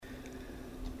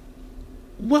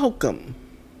Welcome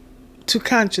to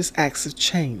Conscious Acts of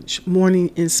Change,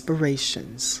 Morning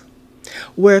Inspirations,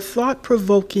 where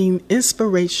thought-provoking,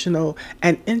 inspirational,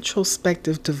 and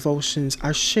introspective devotions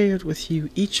are shared with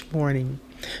you each morning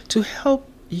to help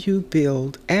you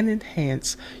build and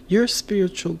enhance your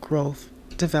spiritual growth,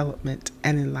 development,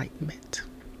 and enlightenment.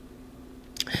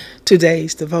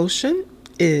 Today's devotion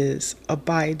is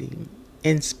Abiding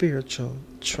in Spiritual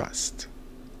Trust.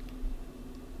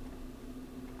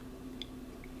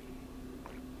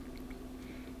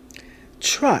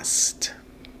 Trust.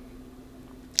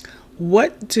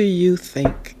 What do you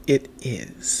think it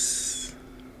is?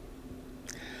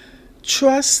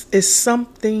 Trust is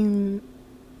something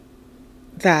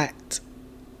that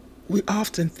we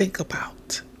often think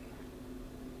about.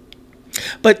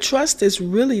 But trust is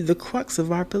really the crux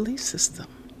of our belief system.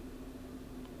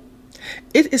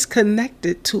 It is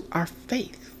connected to our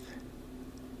faith.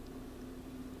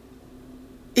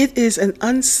 It is an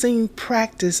unseen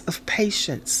practice of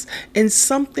patience in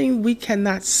something we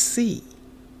cannot see,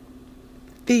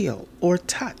 feel, or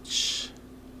touch.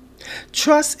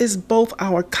 Trust is both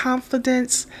our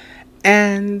confidence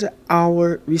and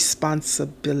our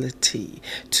responsibility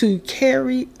to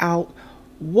carry out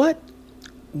what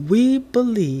we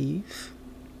believe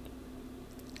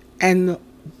and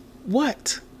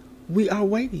what we are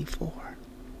waiting for.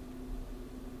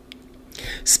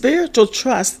 Spiritual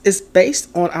trust is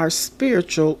based on our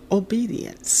spiritual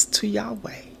obedience to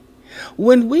Yahweh.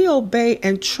 When we obey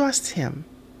and trust Him,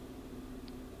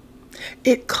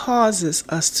 it causes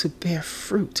us to bear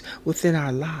fruit within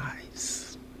our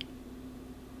lives.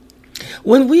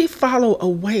 When we follow a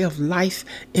way of life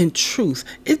in truth,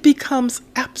 it becomes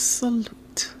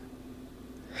absolute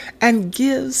and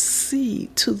gives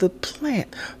seed to the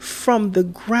plant from the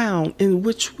ground in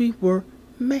which we were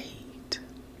made.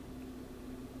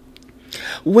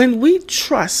 When we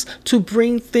trust to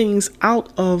bring things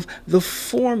out of the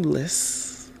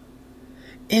formless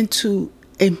into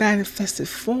a manifested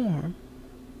form,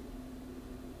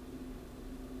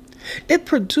 it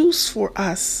produces for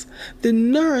us the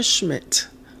nourishment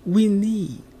we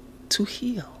need to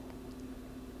heal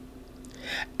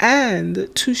and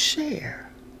to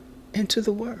share into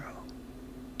the world.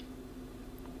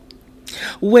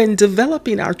 When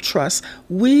developing our trust,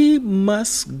 we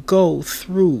must go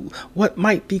through what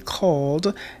might be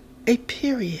called a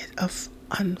period of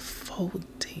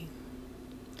unfolding,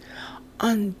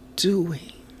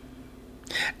 undoing,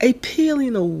 a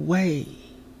peeling away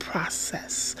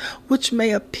process, which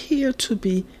may appear to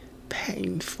be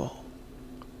painful,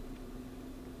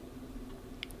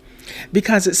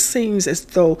 because it seems as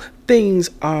though things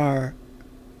are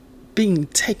being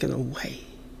taken away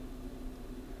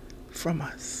from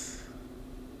us.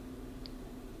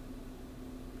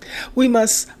 We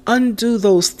must undo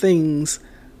those things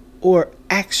or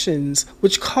actions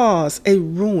which cause a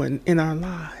ruin in our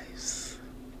lives.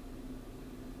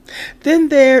 Then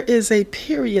there is a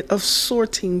period of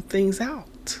sorting things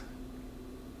out.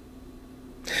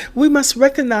 We must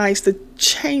recognize the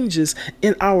changes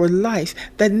in our life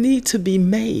that need to be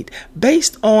made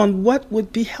based on what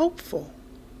would be helpful,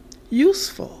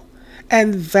 useful,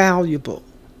 and valuable,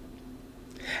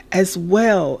 as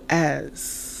well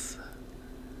as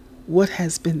what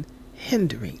has been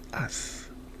hindering us.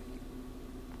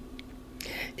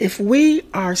 If we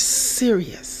are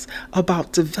serious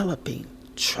about developing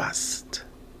trust,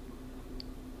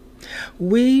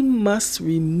 we must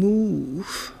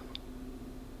remove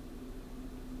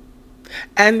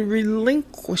and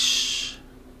relinquish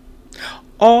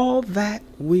all that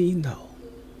we know,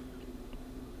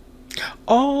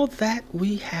 all that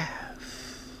we have,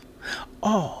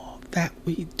 all that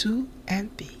we do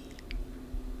and be.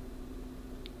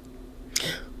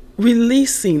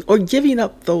 Releasing or giving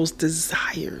up those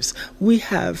desires we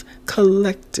have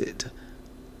collected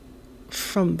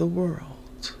from the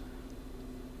world.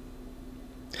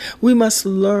 We must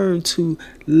learn to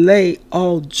lay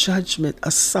all judgment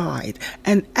aside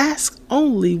and ask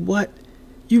only what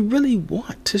you really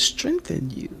want to strengthen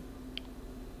you.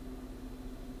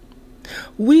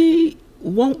 We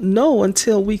won't know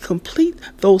until we complete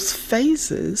those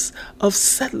phases of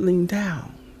settling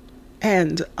down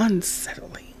and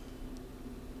unsettling.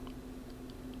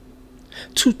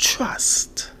 To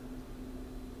trust,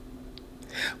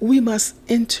 we must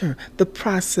enter the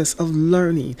process of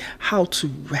learning how to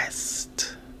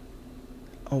rest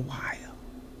a while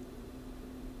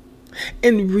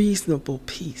in reasonable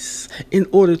peace in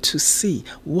order to see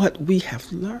what we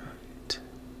have learned.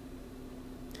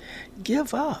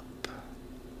 Give up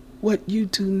what you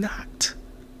do not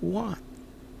want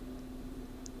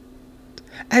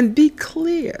and be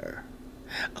clear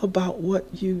about what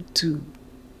you do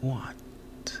want.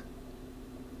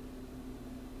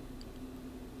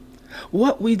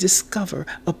 What we discover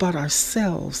about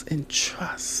ourselves in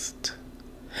trust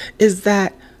is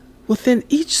that within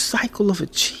each cycle of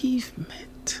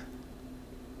achievement,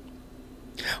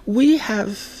 we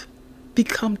have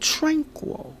become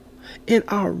tranquil in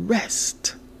our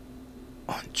rest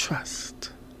on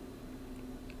trust.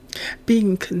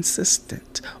 Being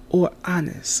consistent or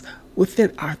honest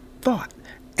within our thought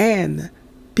and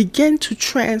begin to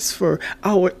transfer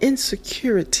our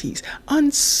insecurities,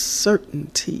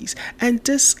 uncertainties, and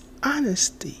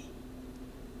dishonesty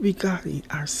regarding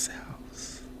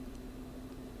ourselves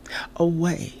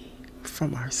away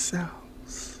from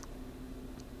ourselves.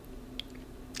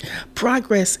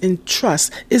 Progress in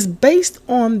trust is based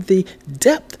on the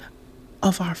depth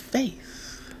of our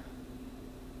faith.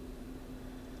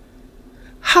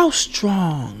 How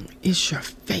strong is your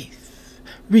faith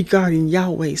regarding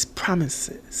Yahweh's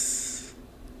promises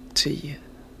to you?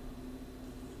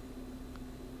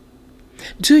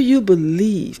 Do you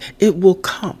believe it will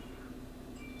come?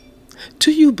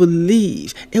 Do you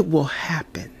believe it will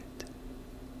happen?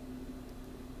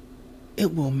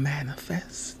 It will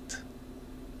manifest?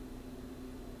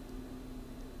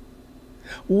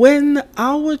 When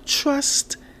our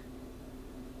trust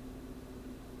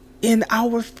in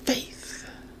our faith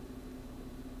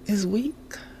is weak,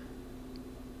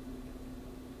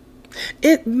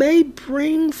 it may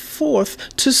bring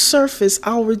forth to surface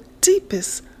our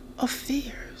deepest of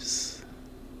fears.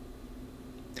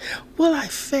 Will I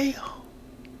fail?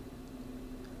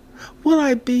 Will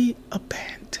I be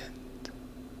abandoned?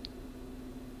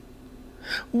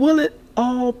 Will it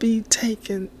all be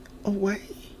taken away?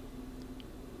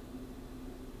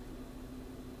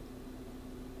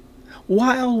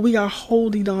 While we are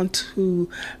holding on to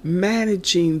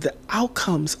managing the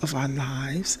outcomes of our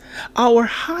lives, our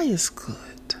highest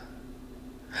good,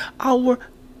 our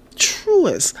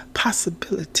truest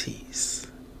possibilities,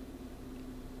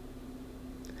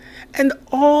 and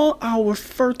all our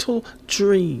fertile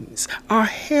dreams are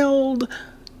held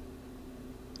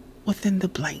within the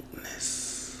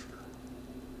blankness,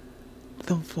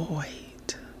 the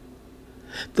void,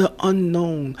 the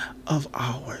unknown of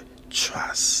our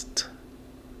trust.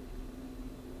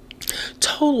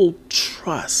 Total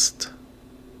trust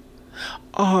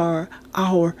are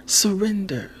our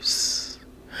surrenders,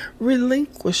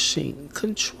 relinquishing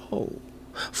control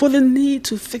for the need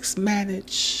to fix,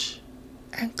 manage,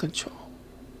 and control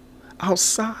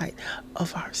outside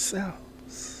of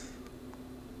ourselves.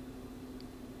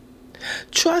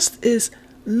 Trust is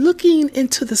looking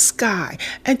into the sky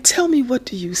and tell me, what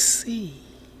do you see?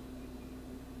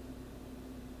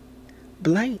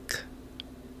 Blank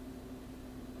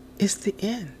is the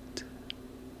end,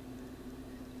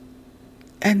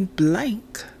 and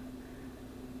blank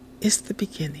is the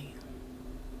beginning.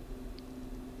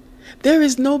 There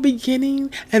is no beginning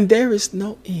and there is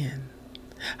no end.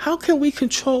 How can we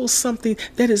control something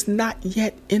that is not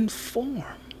yet in form?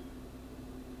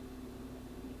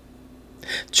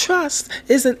 Trust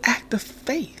is an act of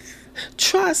faith.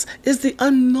 Trust is the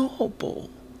unknowable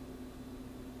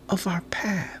of our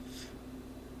path.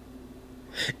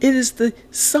 It is the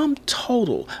sum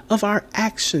total of our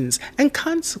actions and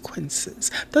consequences,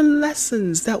 the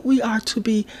lessons that we are to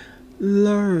be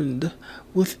learned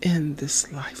within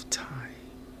this lifetime.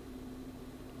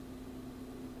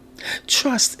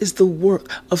 Trust is the work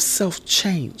of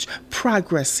self-change,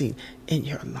 progressing in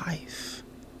your life.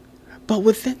 But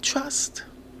within trust,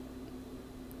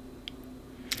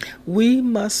 we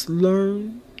must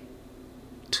learn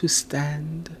to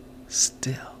stand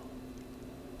still.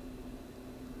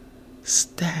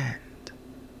 Stand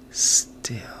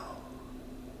still.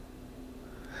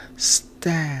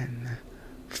 Stand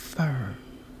firm.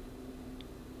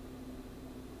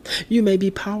 You may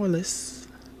be powerless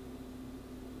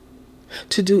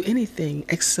to do anything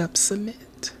except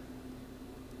submit,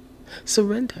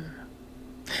 surrender,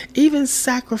 even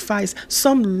sacrifice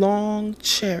some long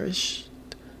cherished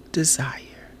desire.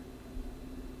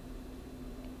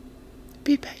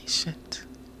 Be patient.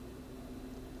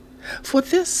 For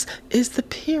this is the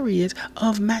period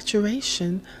of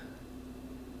maturation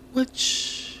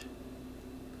which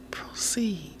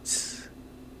precedes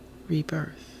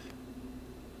rebirth.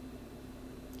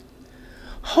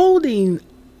 Holding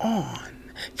on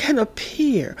can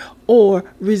appear or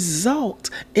result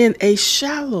in a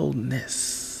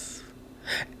shallowness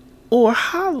or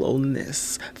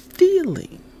hollowness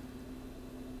feeling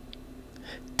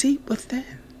deep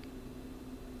within,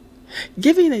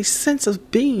 giving a sense of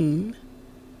being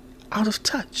out of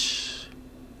touch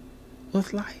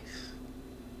with life.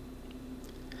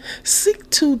 Seek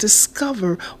to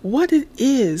discover what it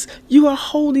is you are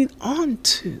holding on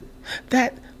to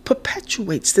that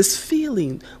perpetuates this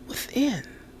feeling within.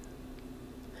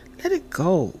 Let it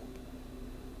go.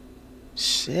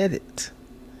 Shed it.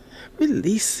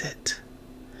 Release it.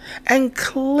 And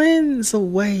cleanse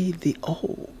away the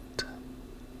old.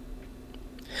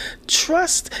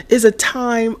 Trust is a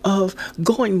time of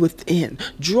going within,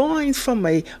 drawing from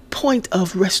a point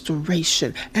of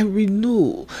restoration and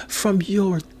renewal from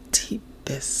your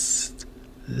deepest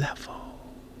level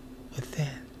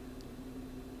within.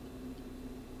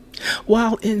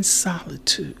 While in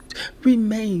solitude,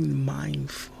 remain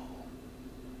mindful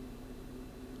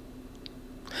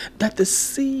that the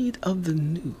seed of the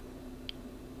new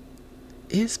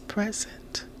is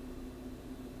present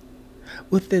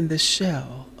within the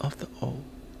shell of the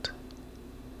old.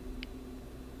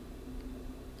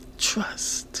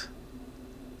 Trust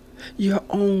your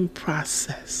own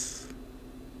process.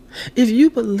 If you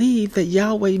believe that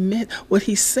Yahweh meant what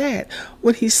he said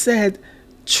when he said,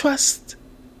 trust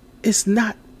is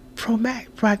not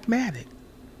pragmatic.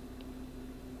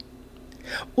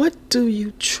 What do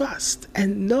you trust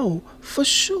and know for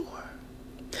sure?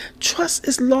 Trust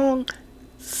is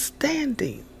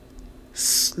long-standing,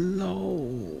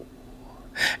 slow,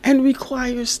 and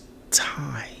requires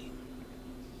time.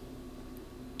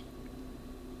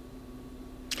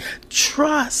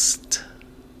 Trust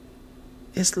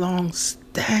is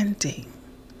long-standing,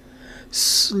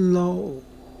 slow,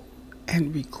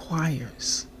 and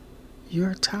requires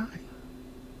your time.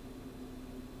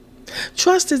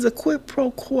 Trust is a quid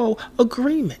pro quo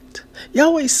agreement.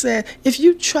 Yahweh said, if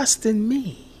you trust in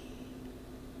me,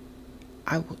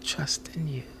 I will trust in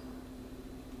you.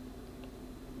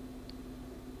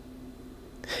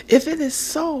 If it is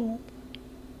so,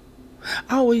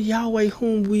 our Yahweh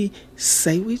whom we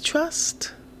say we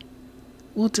trust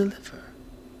will deliver.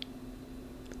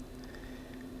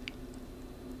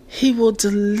 He will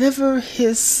deliver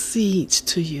his seeds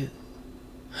to you.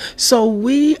 So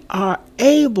we are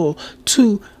able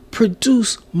to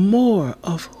produce more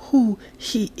of who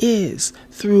he is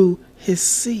through his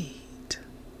seed.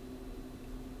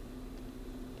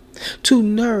 To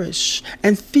nourish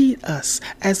and feed us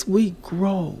as we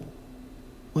grow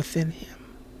within him.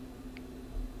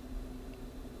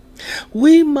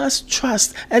 We must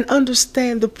trust and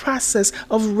understand the process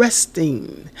of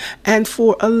resting and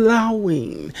for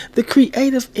allowing the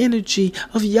creative energy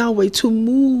of Yahweh to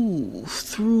move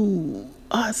through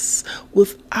us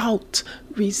without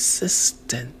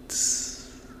resistance.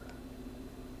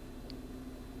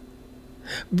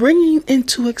 Bringing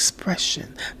into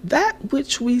expression that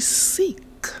which we seek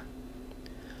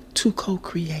to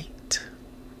co-create.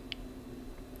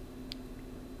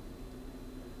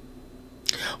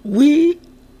 We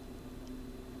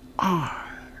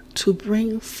are to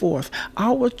bring forth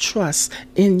our trust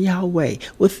in Yahweh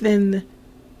within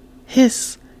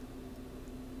his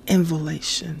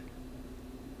involution,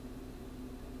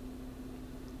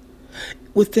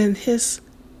 within his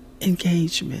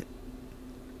engagement,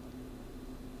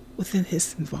 within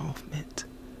his involvement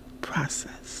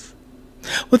process,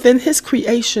 within his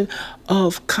creation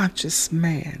of conscious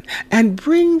man, and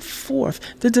bring forth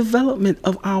the development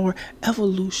of our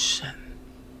evolution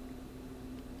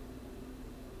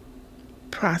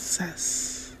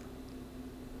process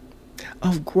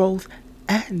of growth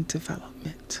and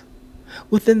development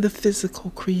within the physical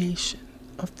creation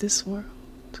of this world.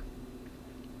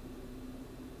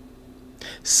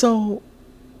 So,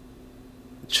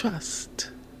 trust.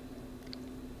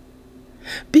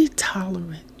 Be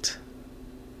tolerant,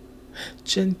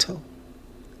 gentle,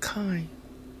 kind,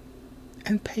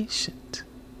 and patient.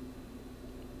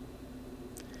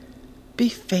 Be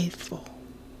faithful.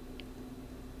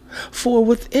 For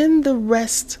within the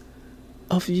rest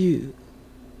of you,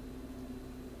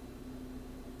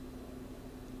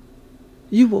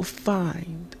 you will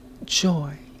find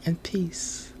joy and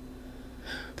peace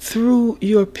through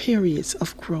your periods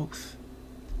of growth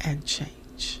and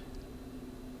change.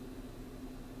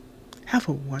 Have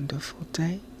a wonderful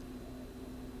day.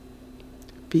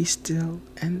 Be still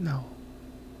and know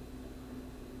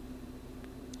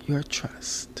your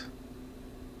trust.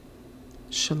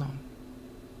 Shalom.